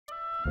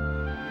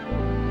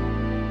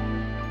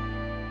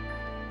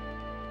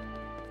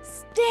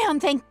Stan,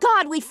 thank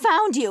God we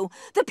found you.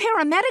 The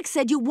paramedics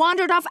said you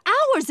wandered off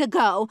hours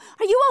ago.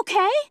 Are you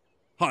okay?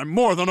 I'm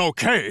more than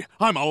okay.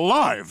 I'm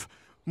alive.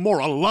 More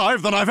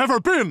alive than I've ever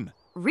been.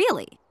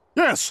 Really?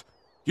 Yes.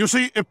 You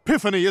see,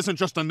 Epiphany isn't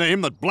just a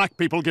name that black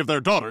people give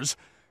their daughters.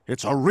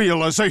 It's a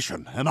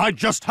realization, and I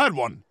just had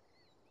one.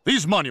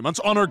 These monuments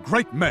honor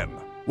great men.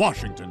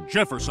 Washington,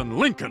 Jefferson,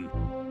 Lincoln.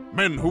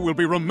 Men who will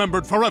be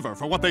remembered forever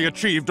for what they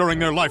achieved during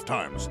their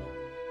lifetimes.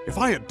 If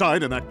I had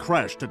died in that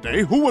crash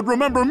today, who would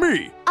remember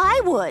me?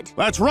 I would.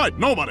 That's right,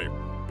 nobody.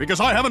 Because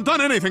I haven't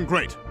done anything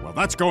great. Well,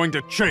 that's going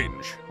to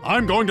change.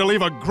 I'm going to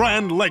leave a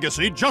grand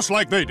legacy just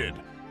like they did.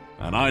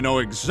 And I know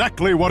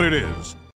exactly what it is.